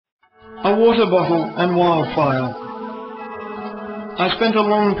A water bottle and wildfire. I spent a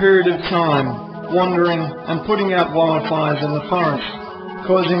long period of time wandering and putting out wildfires in the forest,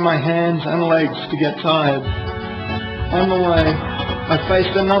 causing my hands and legs to get tired. On the way, I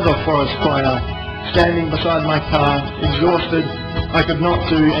faced another forest fire. Standing beside my car, exhausted, I could not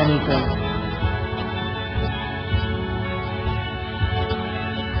do anything.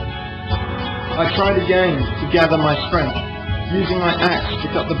 I tried again to gather my strength, using my axe to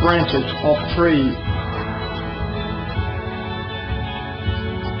cut the branches off trees.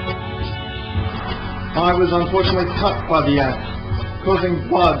 I was unfortunately cut by the axe, causing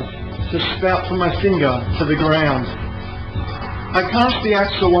blood to spout from my finger to the ground. I cast the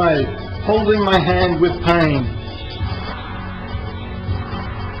axe away, holding my hand with pain.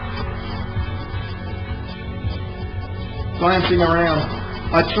 Glancing around,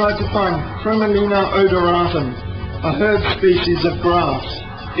 I tried to find Tremonina odoratum, a herb species of grass.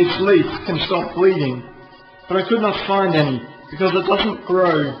 Its leaf can stop bleeding, but I could not find any because it doesn't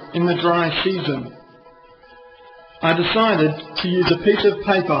grow in the dry season. I decided to use a piece of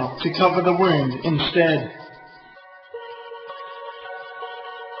paper to cover the wound instead.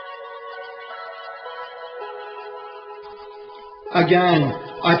 Again,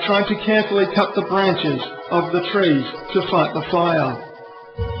 I tried to carefully cut the branches of the trees to fight the fire,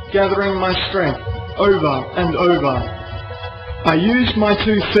 gathering my strength over and over. I used my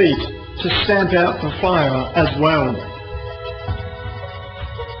 2 feet to stamp out the fire as well.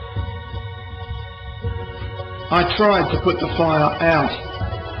 I tried to put the fire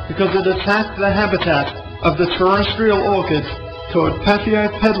out because it attacked the habitat of the terrestrial orchid called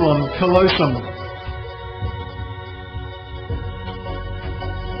Paphiopedilum callosum.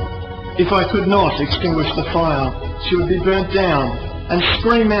 If I could not extinguish the fire, she would be burnt down and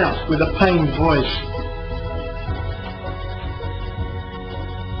scream out with a pained voice.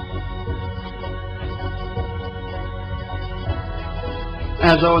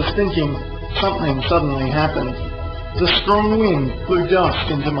 As I was thinking, something suddenly happened. The strong wind blew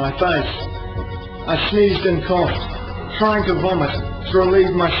dust into my face. I sneezed and coughed, trying to vomit to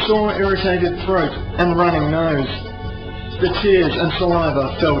relieve my sore, irritated throat and running nose. The tears and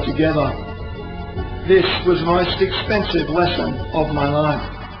saliva fell together. This was the most expensive lesson of my life.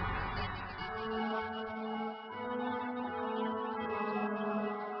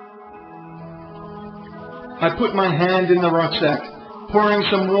 I put my hand in the rucksack, pouring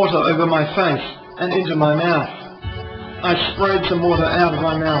some water over my face and into my mouth. I sprayed some water out of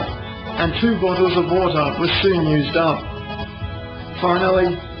my mouth, and 2 bottles of water were soon used up.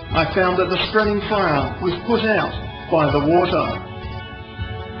 Finally, I found that the spreading fire was put out by the water.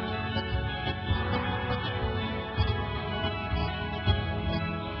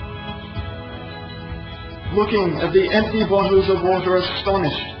 Looking at the empty bottles of water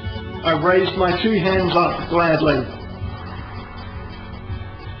astonished, I raised my 2 hands up gladly.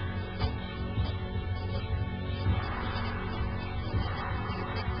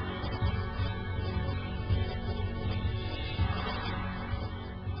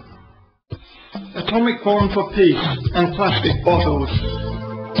 Atomic Bomb for Peace and plastic bottles.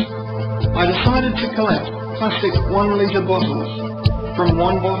 I decided to collect plastic 1-litre bottles, from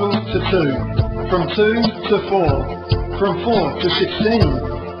 1 bottle to 2, from 2 to 4, from 4 to 16,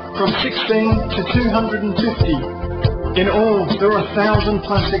 from 16 to 250. In all, there are 1,000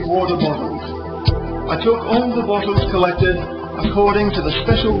 plastic water bottles. I took all the bottles collected according to the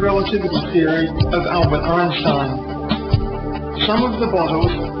special relativity theory of Albert Einstein. Some of the bottles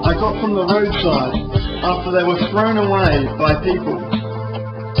I got from the roadside after they were thrown away by people.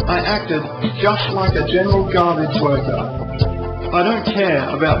 I acted just like a general garbage worker. I don't care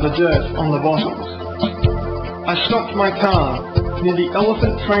about the dirt on the bottles. I stopped my car near the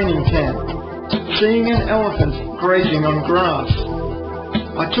elephant training camp, seeing an elephant grazing on grass.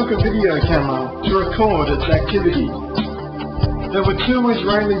 I took a video camera to record its activity. There were 2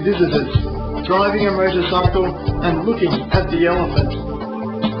 Israeli visitors driving a motorcycle and looking at the elephant.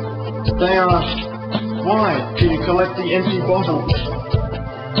 They asked, "Why do you collect the empty bottles?"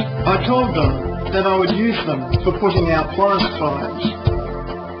 I told them that I would use them for putting out forest fires.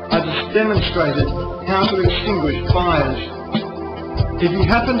 I just demonstrated how to extinguish fires. If you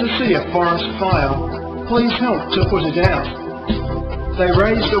happen to see a forest fire, please help to put it out. They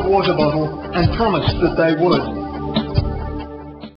raised a water bottle and promised that they would.